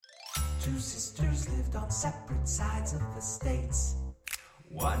Two sisters lived on separate sides of the states.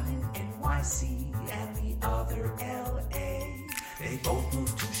 One in NYC and the other LA. They both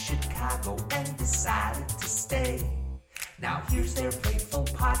moved to Chicago and decided to stay. Now here's their playful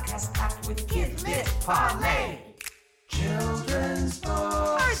podcast packed with Get Lit Parlay. Children's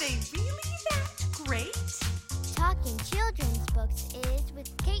books. Are they really that great? Talking Children's Books is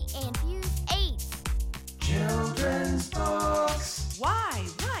with Kate and Fuse 8. Children's books. Why,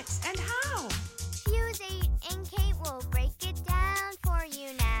 what, and how? Fuse 8 and Kate will break it down for you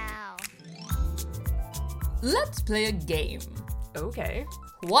now. Let's play a game. Okay.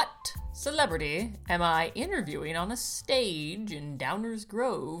 What celebrity am I interviewing on a stage in Downers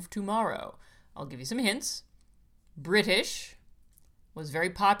Grove tomorrow? I'll give you some hints. British. Was very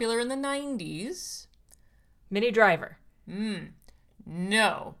popular in the 90s. Minnie Driver.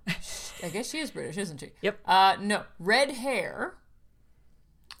 No. I guess she is British, isn't she? Yep. No. Red hair.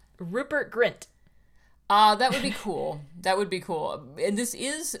 Rupert Grint. That would be cool. That would be cool. And this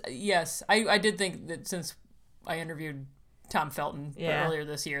is, yes, I did think that since I interviewed Tom Felton earlier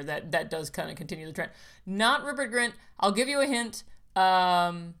this year, that does kind of continue the trend. Not Rupert Grint. I'll give you a hint.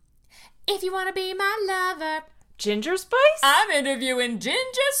 If you want to be my lover. Ginger Spice? I'm interviewing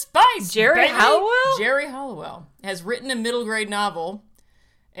Ginger Spice. Jerry baby. Halliwell? Jerry Halliwell has written a middle grade novel,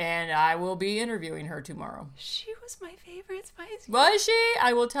 and I will be interviewing her tomorrow. She was my favorite Spice Girl. Was she?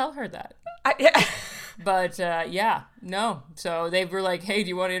 I will tell her that. But, yeah, no. So they were like, hey, do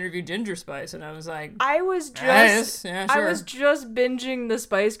you want to interview Ginger Spice? And I was like, I was yes, yeah, sure. I was just binging the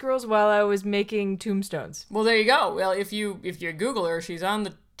Spice Girls while I was making tombstones. Well, there you go. Well, if you Google her, she's on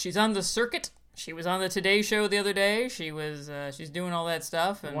the circuit. She was on the Today Show the other day. She's doing all that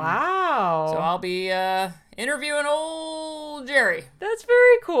stuff. And Wow. So I'll be interviewing old Jerry. That's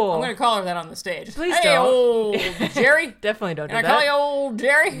very cool. I'm going to call her that on the stage. Please hey, don't. Old Jerry. Definitely don't do Can that. I call you old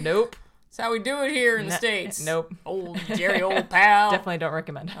Jerry? Nope. That's how we do it here in the States. Nope. Old Jerry, old pal. Definitely don't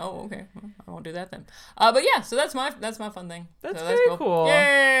recommend. Oh, okay. Well, I won't do that then. But yeah, so that's my fun thing. That's so very cool.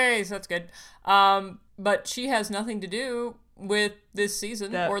 Yay! So that's good. But she has nothing to do with this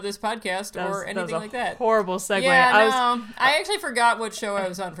season or this podcast or anything like that. Horrible segue. Yeah, I actually forgot what show I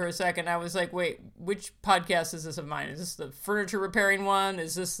was on for a second. I was like, wait, which podcast is this of mine? Is this the furniture repairing one?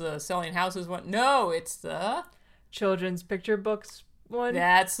 Is this the selling houses one? No, it's the Children's picture books one.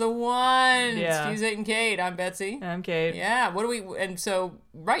 That's the one. Yeah. It's Fuse 8 and Kate. I'm Betsy. I'm Kate. Yeah. What do we? And so,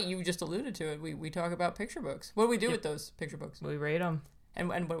 right, you just alluded to it. We talk about picture books. What do we do with those picture books? We rate them. And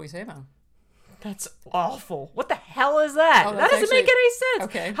what do we say about them? That's awful. What the hell is that? Oh, that doesn't make any sense.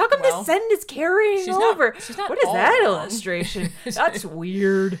 Okay, How come well, the send is carrying over? She's not What is all that wrong. illustration? That's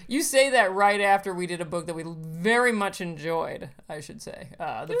weird. You say that right after we did a book that we very much enjoyed, I should say.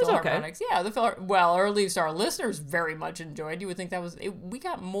 The was okay. Philharmonics. Yeah, well, or at least our listeners very much enjoyed. You would think that was... we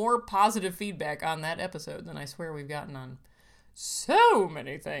got more positive feedback on that episode than I swear we've gotten on so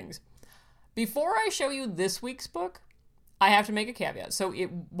many things. Before I show you this week's book, I have to make a caveat. So,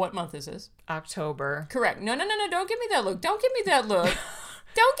 what month is this? October. Correct. No. Don't give me that look. Don't give me that look.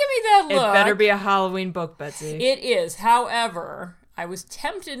 Don't give me that look. It better be a Halloween book, Betsy. It is. However, I was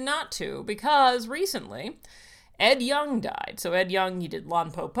tempted not to because recently Ed Young died. So Ed Young, he did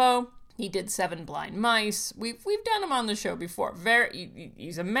Lon Popo. He did Seven Blind Mice. We've done him on the show before.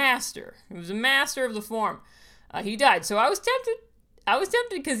 He's a master. He was a master of the form. He died. So I was tempted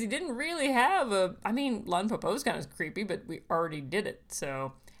because he didn't really have Lon Popo's kind of creepy, but we already did it.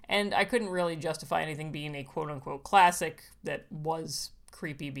 So, and I couldn't really justify anything being a quote-unquote classic that was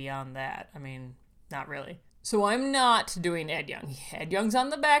creepy beyond that. I mean, not really. So I'm not doing Ed Young. Ed Young's on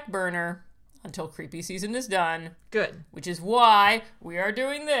the back burner until creepy season is done. Good. Which is why we are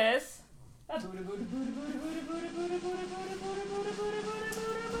doing this.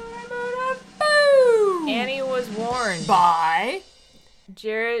 Annie was warned. By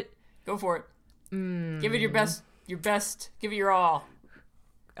Jarrett. Go for it. Give it your best. Give it your all.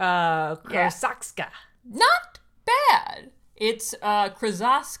 Krasakska. Not bad. It's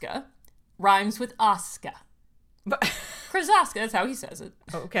Krasaska. Rhymes with Oska. Krasaska, that's how he says it.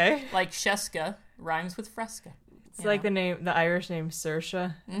 Okay. Like Sheska rhymes with Fresca. It's like the Irish name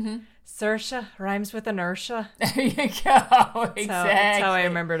Saoirse. Mm-hmm. Saoirse rhymes with inertia. There you go. Exactly. That's how I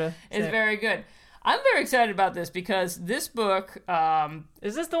remember to say It's it. very good. I'm very excited about this because this book...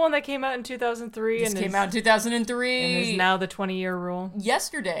 is this the one that came out in 2003? This came out in 2003. And is now the 20-year rule?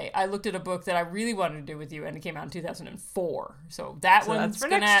 Yesterday, I looked at a book that I really wanted to do with you, and it came out in 2004. So that's for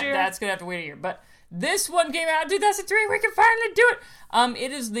gonna next year. That's gonna have to wait a year. But this one came out in 2003. We can finally do it.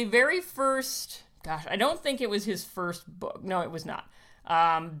 It is the very first. Gosh, I don't think it was his first book. No, it was not.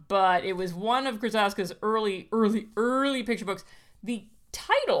 But it was one of Krasaska's early picture books. The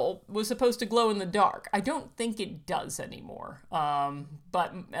title was supposed to glow in the dark. I don't think it does anymore.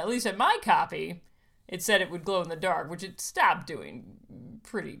 But at least at my copy, it said it would glow in the dark, which it stopped doing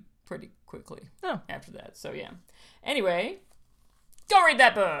pretty quickly after that. So yeah. Anyway, go read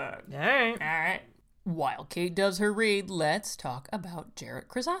that book. All right. All right. While Kate does her read, let's talk about Jarek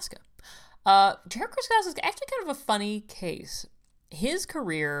Krasaska. Jarek Krasaska is actually kind of a funny case. His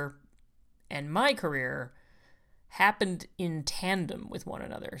career and my career happened in tandem with one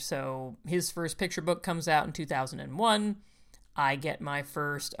another. So his first picture book comes out in 2001. I get my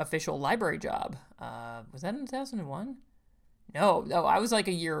first official library job. Was that in 2001? No, I was like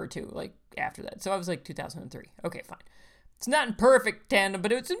a year or two like after that. So I was like 2003. Okay, fine. It's not in perfect tandem,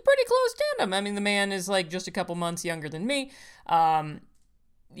 but it's in pretty close tandem. I mean, the man is like just a couple months younger than me.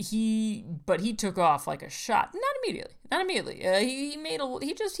 He took off like a shot. Not immediately.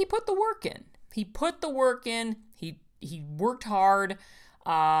 He put the work in. He worked hard.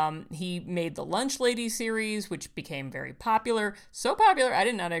 He made the Lunch Lady series, which became very popular. So popular, I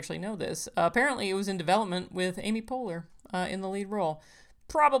did not actually know this. Apparently, it was in development with Amy Poehler in the lead role.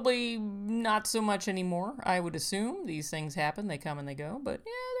 Probably not so much anymore, I would assume. These things happen, they come and they go, but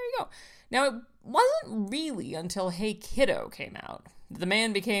yeah, there you go. Now, it wasn't really until Hey Kiddo came out. The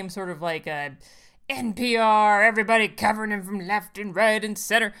man became sort of like a NPR, everybody covering him from left and right and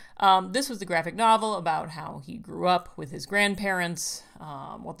center. This was the graphic novel about how he grew up with his grandparents,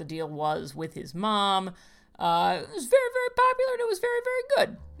 what the deal was with his mom. It was very, very popular, and it was very, very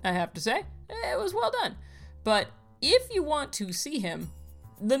good, I have to say. It was well done. But if you want to see him,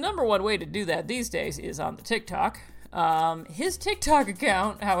 the number one way to do that these days is on the TikTok. His TikTok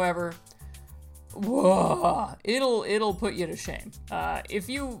account, however, whoa, it'll put you to shame. If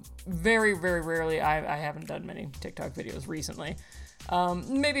you very, very rarely, I haven't done many TikTok videos recently.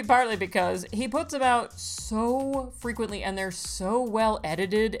 Maybe partly because he puts them out so frequently and they're so well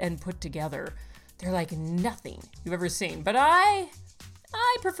edited and put together. They're like nothing you've ever seen. But I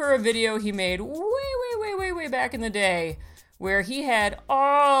prefer a video he made way back in the day where he had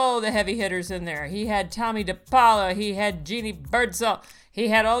all the heavy hitters in there. He had Tommy DePaula, he had Jeannie Birdsall, he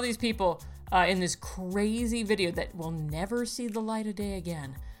had all these people in this crazy video that will never see the light of day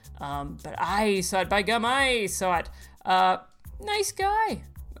again. But I saw it, by gum, I saw it. Nice guy.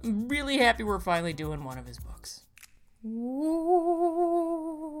 I'm really happy we're finally doing one of his books. Not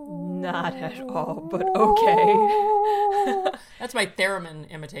at all, but okay. That's my theremin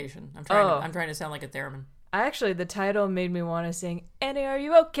imitation. I'm trying to sound like a theremin. Actually, the title made me want to sing, Annie, are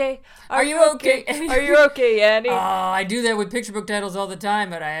you okay? Are you okay? Are you okay, Annie? Oh, I do that with picture book titles all the time,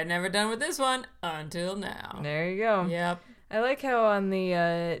 but I had never done with this one until now. There you go. Yep. I like how on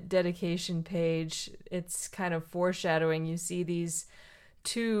the dedication page, it's kind of foreshadowing. You see these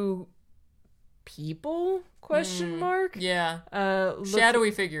two people, question mark? Yeah.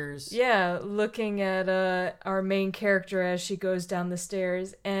 Shadowy figures. Yeah, looking at our main character as she goes down the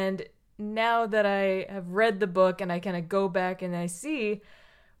stairs. And now that I have read the book and I kind of go back and I see,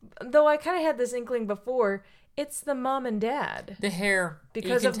 though I kind of had this inkling before, it's the mom and dad. The hair.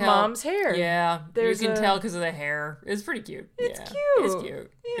 Because of mom's hair. Yeah. You can tell because of the hair. It's pretty cute. It's cute. It's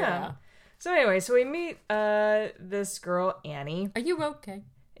cute. Yeah. So anyway, so we meet this girl, Annie. Are you okay?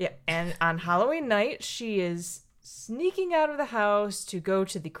 Yeah, and on Halloween night, she is sneaking out of the house to go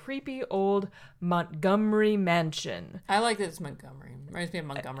to the creepy old Montgomery mansion. I like that it's Montgomery. Reminds me of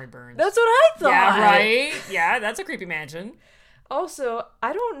Montgomery Burns. That's what I thought. Yeah, right? Yeah, that's a creepy mansion. Also,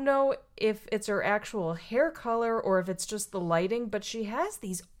 I don't know if it's her actual hair color or if it's just the lighting, but she has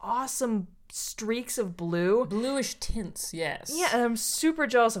these awesome streaks of blue. Bluish tints, yes. Yeah, and I'm super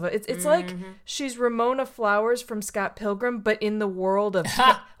jealous of it. It's like she's Ramona Flowers from Scott Pilgrim, but in the world of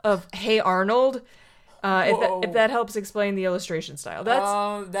Hey Arnold. If that helps explain the illustration style.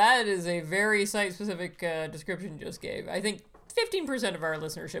 That is a very site-specific description you just gave. I think 15% of our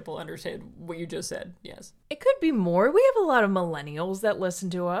listenership will understand what you just said. Yes. It could be more. We have a lot of millennials that listen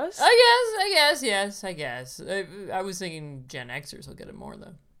to us. I guess. I was thinking Gen Xers will get it more,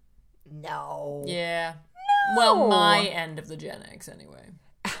 though. No. Yeah. No. Well, my end of the Gen X, anyway.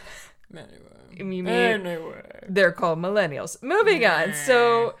 Anyway. They're called millennials. Moving on.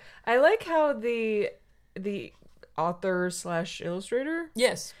 So, I like how the author/illustrator?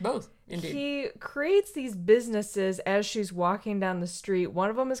 Yes, both. Indeed. He creates these businesses as she's walking down the street. One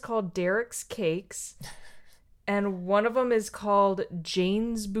of them is called Derek's Cakes, and one of them is called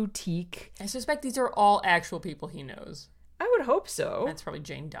Jane's Boutique. I suspect these are all actual people he knows. I would hope so. That's probably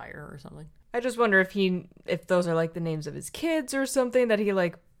Jane Dyer or something. I just wonder if those are like the names of his kids or something that he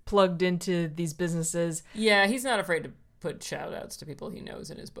like plugged into these businesses. Yeah, he's not afraid to put shout outs to people he knows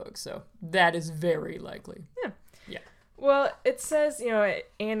in his books, so that is very likely. Yeah. Well, it says,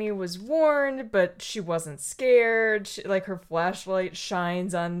 Annie was warned, but she wasn't scared. Like, her flashlight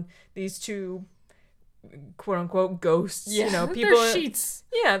shines on these two, quote-unquote, ghosts. Yeah, people... they're sheets.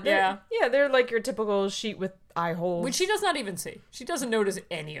 Yeah, they're like your typical sheet with eye holes. Which she does not even see. She doesn't notice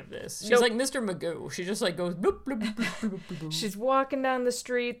any of this. She's Nope. like Mr. Magoo. She just, like, goes... Bloop, bloop, bloop, bloop, bloop, bloop. She's walking down the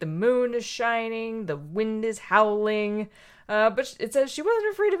street, the moon is shining, the wind is howling, but it says she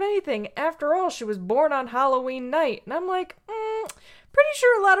wasn't afraid of anything. After all, she was born on Halloween night. And I'm like, pretty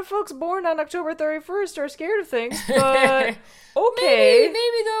sure a lot of folks born on October 31st are scared of things, but okay.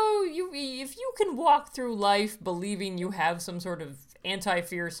 Maybe though, if you can walk through life believing you have some sort of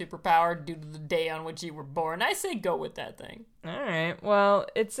anti-fear superpower due to the day on which you were born, I say go with that thing. All right. Well,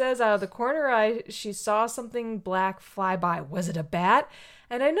 it says out of the corner eye, she saw something black fly by. Was it a bat?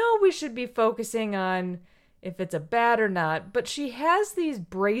 And I know we should be focusing on if it's a bat or not, but she has these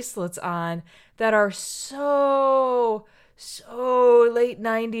bracelets on that are so late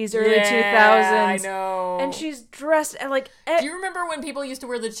 90s, early 2000s. I know. And she's dressed and like... Do you remember when people used to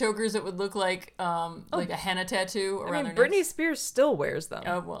wear the chokers that would look like a henna tattoo around their Britney necks? Spears still wears them.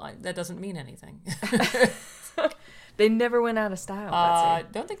 Oh, well, that doesn't mean anything. They never went out of style, Betsy.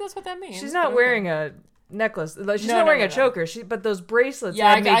 Don't think that's what that means. She's not but wearing a necklace. Like, she's No, not no, wearing no, a no. choker. But those bracelets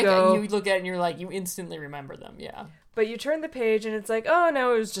Yeah, had me go... you look at it and you're like, you instantly remember them, yeah. But you turn the page and it's like, oh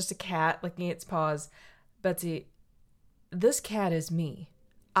no, it was just a cat licking its paws. Betsy, this cat is me.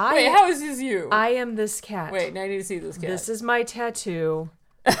 Wait, how is this you? I am this cat. Wait, now I need to see this cat. This is my tattoo.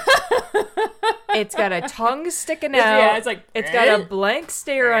 It's got a tongue sticking out. Yeah, it's like... It's got a blank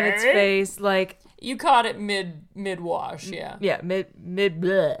stare on its face, like... You caught it mid-wash, yeah. Yeah, mid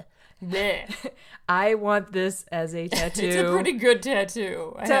bleh. Bleh. I want this as a tattoo. It's a pretty good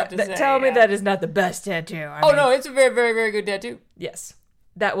tattoo, I have to say. Tell me yeah. that is not the best tattoo. I mean, No, it's a very, very, very good tattoo. Yes.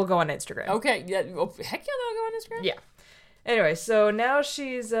 That will go on Instagram. Okay, yeah. Oh, heck yeah, that'll go on Instagram. Yeah. Anyway, so now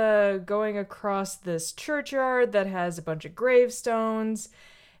she's going across this churchyard that has a bunch of gravestones.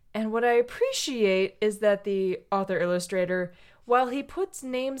 And what I appreciate is that the author-illustrator, while he puts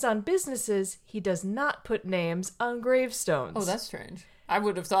names on businesses, he does not put names on gravestones. Oh, that's strange. I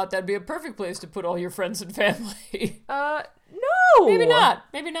would have thought that'd be a perfect place to put all your friends and family. No! Maybe not.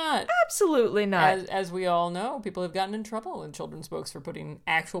 Maybe not. Absolutely not. As we all know, people have gotten in trouble in children's books for putting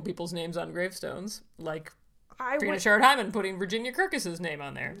actual people's names on gravestones, like Trina Sherrod Hyman putting Virginia Kirkus's name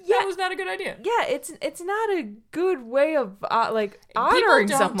on there. Yeah. That was not a good idea. Yeah, it's not a good way of honoring People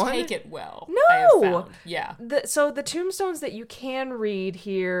don't someone. take it well. No! I have found. Yeah. So the tombstones that you can read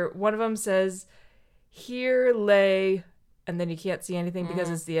here, one of them says, "Here lay," and then you can't see anything because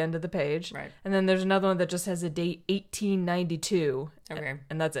it's the end of the page. Right. And then there's another one that just has a date 1892. Okay.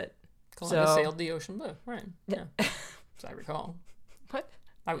 And that's it. Columbus sailed the ocean blue. Right. Yeah. As I recall. What?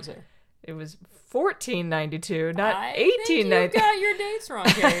 I was there. It was 1492, not I think 1892. you got your dates wrong,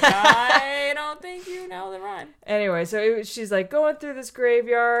 Kate. I don't think you know the rhyme. Anyway, so she's like going through this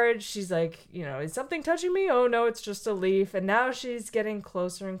graveyard. She's like, is something touching me? Oh no, it's just a leaf. And now she's getting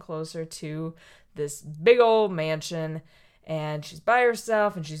closer and closer to this big old mansion. And she's by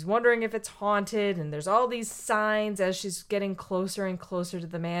herself and she's wondering if it's haunted. And there's all these signs as she's getting closer and closer to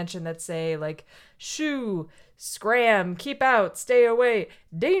the mansion that say, like, shoo, scram, keep out, stay away,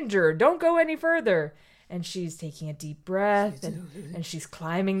 danger, don't go any further. And she's taking a deep breath and she's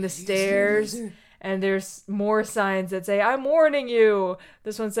climbing the stairs. And there's more signs that say, I'm warning you.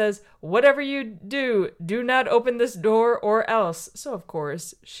 This one says, whatever you do, do not open this door or else. So, of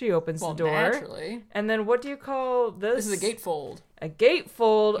course, she opens the door. Naturally. And then what do you call this? This is a gatefold. A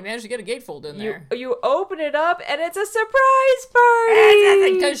gatefold. You managed to get a gatefold in there. You open it up and it's a surprise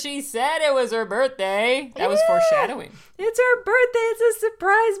party. Because she said it was her birthday. That was Yeah. foreshadowing. It's her birthday. It's a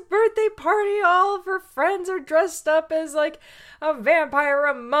surprise birthday party. All of her friends are dressed up as like a vampire,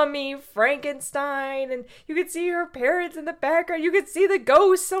 a mummy, Frankenstein, and you could see her parents in the background. You could see the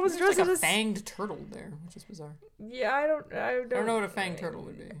ghost. Someone's There's dressed like a as fanged turtle there, which is bizarre. Yeah, I don't I don't know what a fanged turtle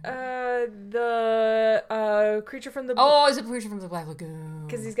would be. The creature from the Oh, is it Creature from the Black Lagoon?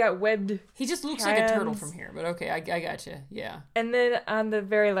 because he's got webbed. He just looks like a turtle hands. from here, but okay, I gotcha. Yeah. And then on the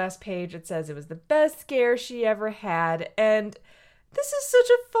very last page, it says it was the best scare she ever had. And this is such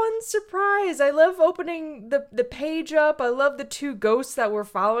a fun surprise. I love opening the page up. I love the two ghosts that were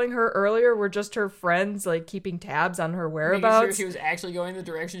following her earlier were just her friends, like keeping tabs on her Making whereabouts. sure she was actually going the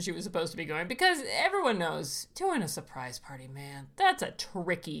direction she was supposed to be going. Because everyone knows doing a surprise party, man, that's a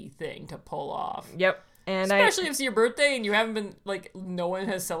tricky thing to pull off. Yep. And Especially if it's your birthday and you haven't been, like, no one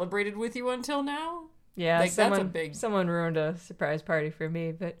has celebrated with you until now. Yeah, Like, that's a big... someone ruined a surprise party for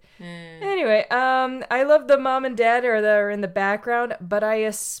me. But anyway, I love the mom and dad that are in the background, but I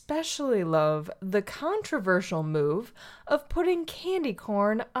especially love the controversial move of putting candy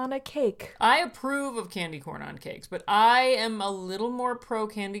corn on a cake. I approve of candy corn on cakes, but I am a little more pro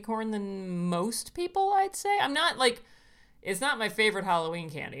candy corn than most people, I'd say. I'm not like... It's not my favorite Halloween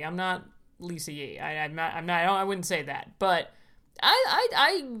candy. I'm not Lisa Yee. I wouldn't say that. But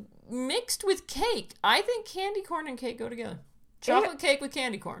I mixed with cake. I think candy corn and cake go together. Chocolate cake with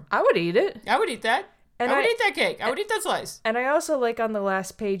candy corn. I would eat it. I would eat that. I would eat that cake. I would eat that slice. And I also like on the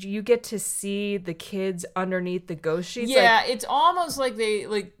last page, you get to see the kids underneath the ghost sheets. Yeah, it's almost like they,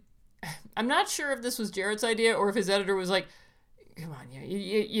 like, I'm not sure if this was Jarrett's idea or if his editor was like, come on,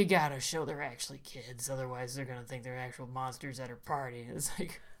 you gotta show they're actually kids. Otherwise, they're gonna think they're actual monsters at her party. It's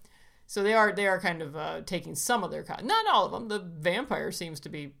like... So they are kind of taking some of their... Not all of them. The vampire seems to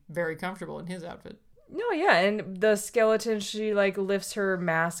be very comfortable in his outfit. No, yeah, and the skeleton, she, like, lifts her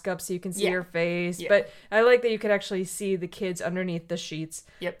mask up so you can see her face. Yeah. But I like that you could actually see the kids underneath the sheets.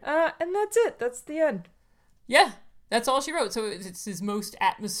 Yep. And that's it. That's the end. Yeah, that's all she wrote. So it's his most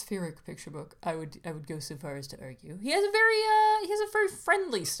atmospheric picture book, I would go so far as to argue. He has a very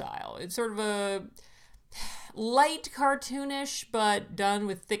friendly style. It's sort of a... light cartoonish, but done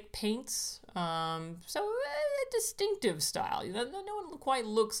with thick paints. So a distinctive style. No one quite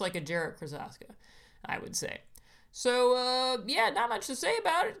looks like a Jarrett Krasaska, I would say. So, not much to say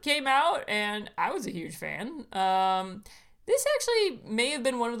about it. Came out, and I was a huge fan. This actually may have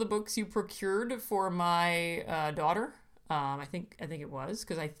been one of the books you procured for my daughter. I think it was,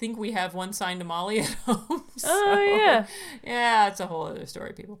 because I think we have one signed to Molly at home. So, yeah, it's a whole other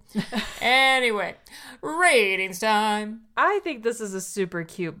story, people. Anyway, ratings time. I think this is a super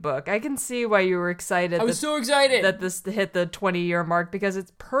cute book. I can see why you were excited. I was so excited that this hit the 20-year mark, because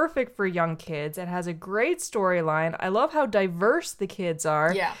it's perfect for young kids. It has a great storyline. I love how diverse the kids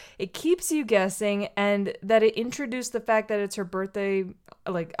are. Yeah. It keeps you guessing, and that it introduced the fact that it's her birthday,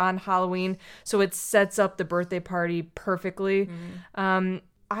 like, on Halloween, so it sets up the birthday party perfectly. Mm-hmm.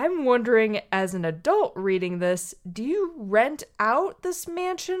 I'm wondering, as an adult reading this, do you rent out this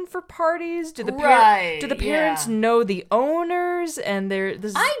mansion for parties? Do the parents know the owners? And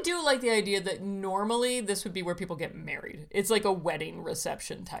I do like the idea that normally this would be where people get married. It's like a wedding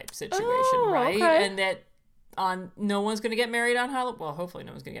reception type situation, right? Okay. And that no one's going to get married on Halloween. Well, hopefully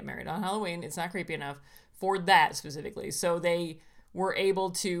no one's going to get married on Halloween. It's not creepy enough for that specifically. So they were able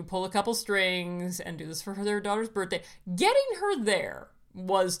to pull a couple strings and do this for their daughter's birthday. Getting her there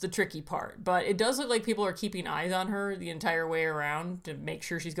was the tricky part, but it does look like people are keeping eyes on her the entire way around to make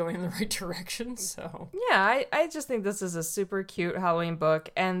sure she's going in the right direction. So yeah, I just think this is a super cute Halloween book,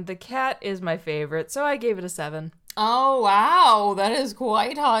 and the cat is my favorite, so I gave it a 7. Oh wow, that is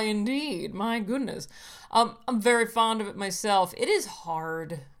quite high indeed. My goodness. I'm very fond of it myself. It is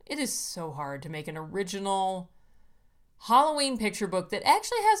hard. It is so hard to make an original Halloween picture book that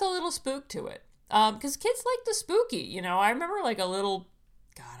actually has a little spook to it. Because kids like the spooky, you know. I remember like a little,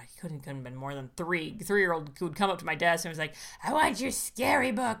 God, I couldn't have been more than 3-year-old who would come up to my desk and was like, I want your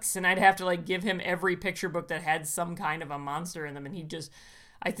scary books. And I'd have to like give him every picture book that had some kind of a monster in them. And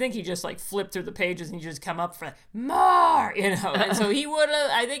I think he just like flipped through the pages and he just come up for more, you know. And so he would have,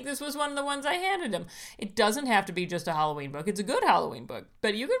 I think this was one of the ones I handed him. It doesn't have to be just a Halloween book. It's a good Halloween book.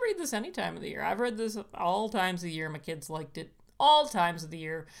 But you could read this any time of the year. I've read this all times of the year. My kids liked it all times of the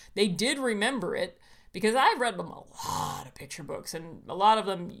year. They did remember it because I've read them a lot of picture books. And a lot of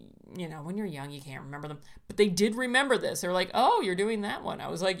them, you know, when you're young, you can't remember them. But they did remember this. They're like, oh, you're doing that one. I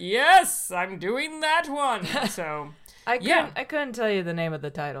was like, yes, I'm doing that one. So... I couldn't tell you the name of the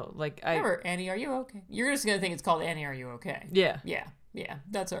title. Remember, Annie, Are You Okay? You're just going to think it's called Annie, Are You Okay? Yeah. Yeah,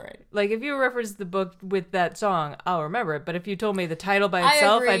 that's all right. Like, if you reference the book with that song, I'll remember it. But if you told me the title by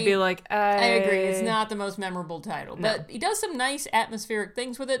itself, I'd be like, I agree. It's not the most memorable title. No. But he does some nice atmospheric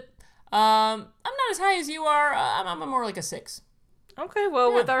things with it. I'm not as high as you are. I'm more like a 6. Okay,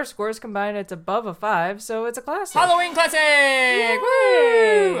 well, with our scores combined, it's above a 5, so it's a classic. Halloween classic! Yay!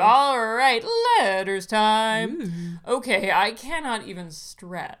 Woo! All right, letters time. Ooh. Okay, I cannot even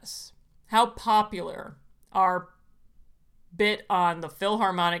stress how popular our bit on the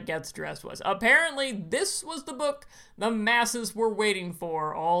Philharmonic Gets Dressed was. Apparently, this was the book the masses were waiting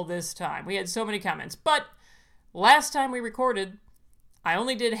for all this time. We had so many comments, but last time we recorded, I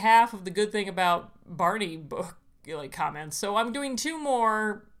only did half of the Good Thing About Barney book comments, so I'm doing 2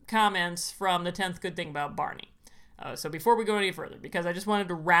 more comments from the 10th Good Thing About Barney. So before we go any further, because I just wanted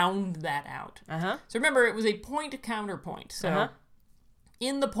to round that out. So remember, it was a point counterpoint. So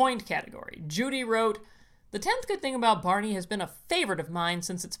in the point category, Judy wrote, the 10th Good Thing About Barney has been a favorite of mine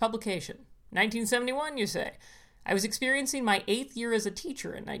since its publication. 1971, you say. I was experiencing my 8th year as a teacher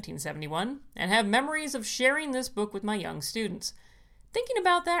in 1971 and have memories of sharing this book with my young students. Thinking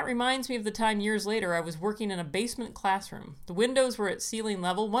about that reminds me of the time years later I was working in a basement classroom. The windows were at ceiling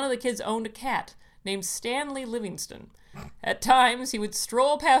level. One of the kids owned a cat named Stanley Livingston. At times, he would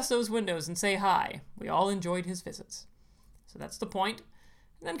stroll past those windows and say hi. We all enjoyed his visits. So that's the point.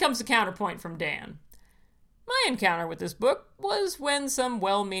 And then comes the counterpoint from Dan. My encounter with this book was when some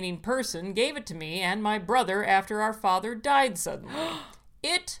well-meaning person gave it to me and my brother after our father died suddenly.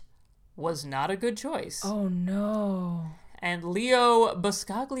 It was not a good choice. Oh, no. And Leo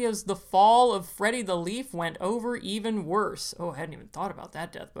Buscaglia's The Fall of Freddie the Leaf went over even worse. Oh, I hadn't even thought about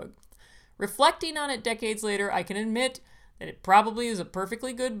that death book. Reflecting on it decades later, I can admit that it probably is a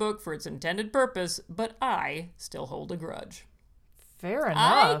perfectly good book for its intended purpose, but I still hold a grudge. Fair enough.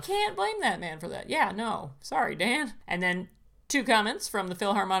 I can't blame that man for that. Yeah, no. Sorry, Dan. And then 2 comments from the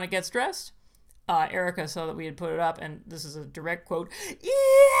Philharmonic Gets Dressed. Erica saw that we had put it up, and this is a direct quote.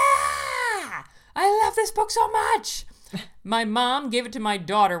 Yeah! I love this book so much! My mom gave it to my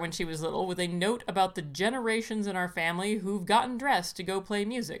daughter when she was little with a note about the generations in our family who've gotten dressed to go play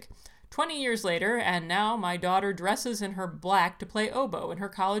music. 20 years later, and now my daughter dresses in her black to play oboe in her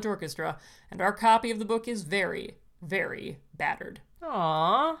college orchestra, and our copy of the book is very, very battered.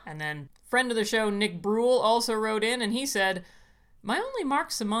 Aww. And then friend of the show, Nick Brule, also wrote in, and he said, my only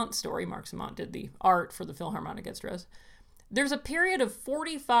Mark Simont story, Mark Simont did the art for the Philharmonic Gets Dressed, there's a period of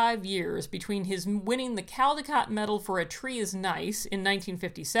 45 years between his winning the Caldecott Medal for A Tree is Nice in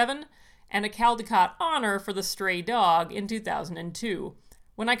 1957 and a Caldecott Honor for The Stray Dog in 2002.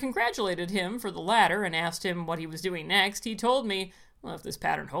 When I congratulated him for the latter and asked him what he was doing next, he told me, well, if this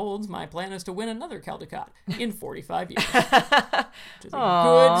pattern holds, my plan is to win another Caldecott in 45 years. Which is a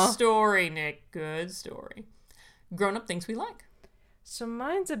good story, Nick. Good story. Grown-up things we like. So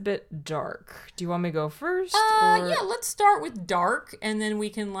mine's a bit dark. Do you want me to go first? Yeah, let's start with dark, and then we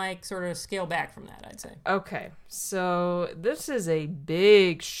can, sort of scale back from that, I'd say. Okay, so this is a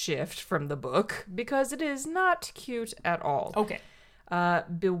big shift from the book, because it is not cute at all. Okay.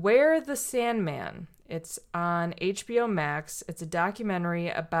 Beware the Sandman. It's on HBO Max. It's a documentary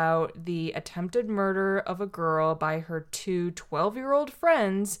about the attempted murder of a girl by her 2 12-year-old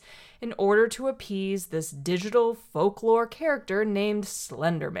friends in order to appease this digital folklore character named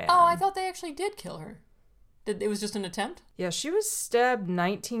Slender Man. Oh, I thought they actually did kill her. It was just an attempt? Yeah, she was stabbed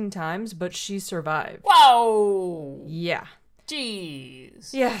 19 times, but she survived. Whoa! Yeah.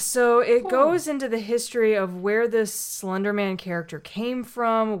 Jeez. Yeah, so it goes into the history of where this Slenderman character came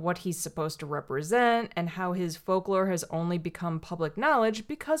from, what he's supposed to represent, and how his folklore has only become public knowledge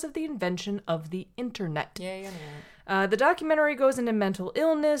because of the invention of the internet. Yeah. The documentary goes into mental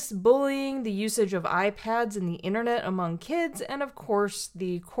illness, bullying, the usage of iPads and the internet among kids, and of course,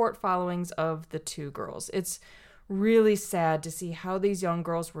 the court followings of the 2 girls. It's really sad to see how these young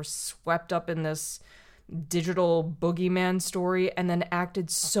girls were swept up in this digital boogeyman story and then acted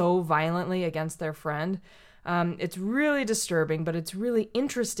so violently against their friend. It's really disturbing, but it's really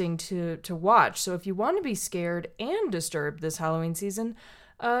interesting to watch. So if you want to be scared and disturbed this Halloween season,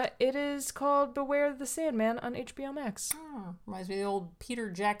 it is called Beware the Sandman on HBO Max. Oh, reminds me of the old Peter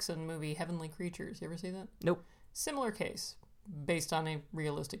Jackson movie, Heavenly Creatures. You ever see that? Nope. Similar case, based on a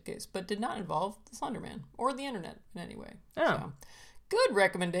realistic case, but did not involve the Slender Man or the internet in any way. Oh. So, good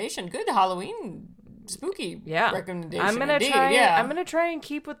recommendation. Good Halloween spooky recommendation. I'm gonna indeed. I'm gonna try and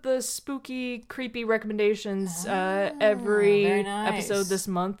keep with the spooky, creepy recommendations every very nice. episode this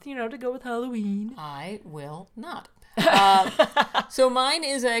month. To go with Halloween. I will not. So mine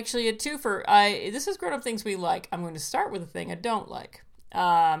is actually a twofer. This is grown up things we like. I'm going to start with a thing I don't like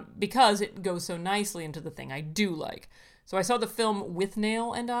because it goes so nicely into the thing I do like. So I saw the film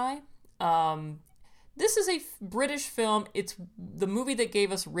Withnail and I. This is a British film. It's the movie that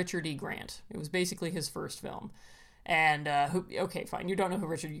gave us Richard E. Grant. It was basically his first film. And, okay, fine. You don't know who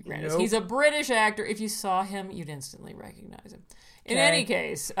Richard E. Grant is. He's a British actor. If you saw him, you'd instantly recognize him. In any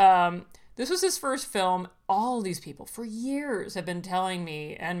case, this was his first film. All these people for years have been telling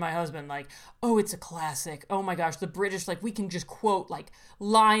me and my husband, oh, it's a classic. Oh my gosh, the British, we can just quote,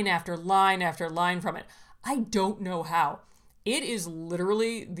 line after line after line from it. I don't know how. It is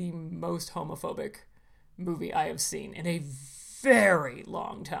literally the most homophobic movie I have seen in a very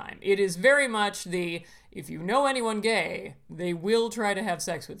long time. It is very much if you know anyone gay, they will try to have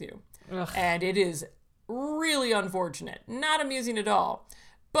sex with you. Ugh. And it is really unfortunate. Not amusing at all.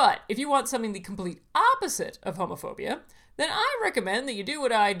 But if you want something the complete opposite of homophobia, then I recommend that you do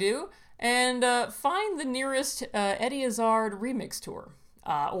what I do and find the nearest Eddie Izzard remix tour.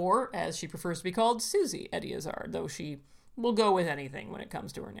 Or, as she prefers to be called, Susie Eddie Izzard, though she We'll go with anything when it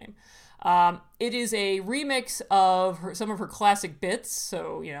comes to her name. It is a remix of some of her classic bits.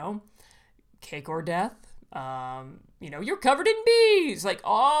 So, Cake or Death. You're covered in bees. Like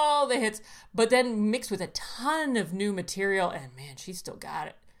all the hits. But then mixed with a ton of new material. And man, she's still got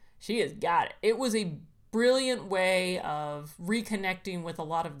it. She has got it. It was a brilliant way of reconnecting with a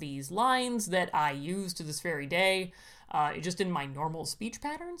lot of these lines that I use to this very day, just in my normal speech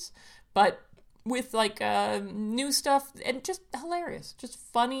patterns, but with new stuff and just hilarious, just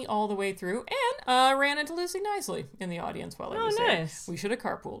funny all the way through. And ran into Lucy Knisley in the audience while I was there. We should have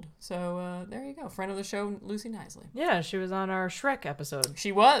carpooled. So there you go, friend of the show, Lucy Knisley. Yeah, she was on our Shrek episode.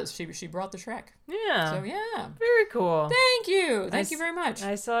 She was. She brought the Shrek. Yeah. So yeah, very cool. Thank you very much.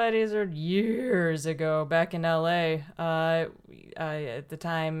 I saw Eddie Izzard years ago back in LA. At the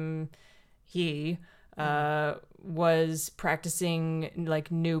time, he was practicing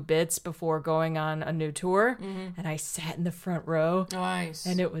new bits before going on a new tour, and I sat in the front row. Nice.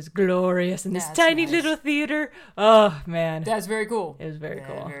 And it was glorious in this That's tiny nice. little theater. Oh man, that's very cool. It was very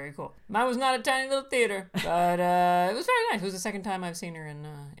cool. Very cool. Mine was not a tiny little theater, but it was very nice. It was the second time I've seen her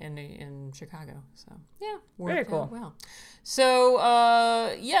in Chicago. So yeah, very cool. Well, so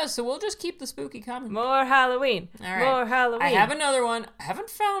so we'll just keep the spooky coming. More Halloween. All right. More Halloween. I have another one. I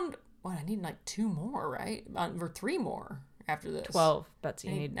haven't found. What, I need 2 more, right? Or 3 more after this. 12, Betsy.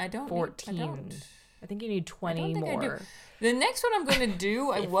 You need 14. I don't. I think you need 20 I don't think I more. do. The next one I'm going to do,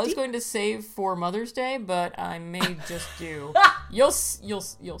 I was going to save for Mother's Day, but I may just do. You'll see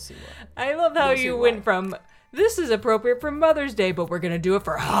what. I love how you went from, this is appropriate for Mother's Day, but we're going to do it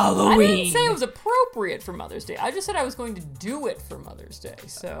for Halloween. I didn't say it was appropriate for Mother's Day. I just said I was going to do it for Mother's Day.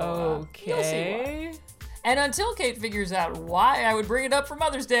 So, okay. You'll see why. And until Kate figures out why I would bring it up for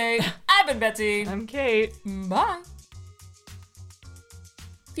Mother's Day, I've been Betsy. I'm Kate. Bye.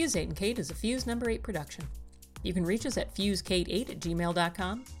 Fuse 8 and Kate is a Fuse number 8 production. You can reach us at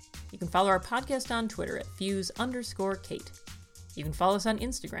fusekate8@gmail.com. You can follow our podcast on Twitter at Fuse_Kate. You can follow us on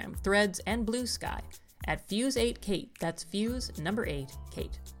Instagram, Threads, and Blue Sky at Fuse8Kate. That's Fuse number 8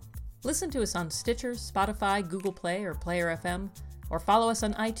 Kate. Listen to us on Stitcher, Spotify, Google Play, or Player FM, or follow us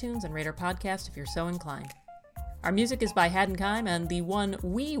on iTunes and rate our podcast if you're so inclined. Our music is by Haddonkeim, and the one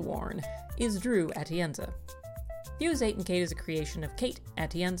we worn is Drew Atienza. Fuse 8 and Kate is a creation of Kate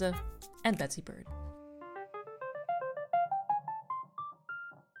Atienza and Betsy Bird.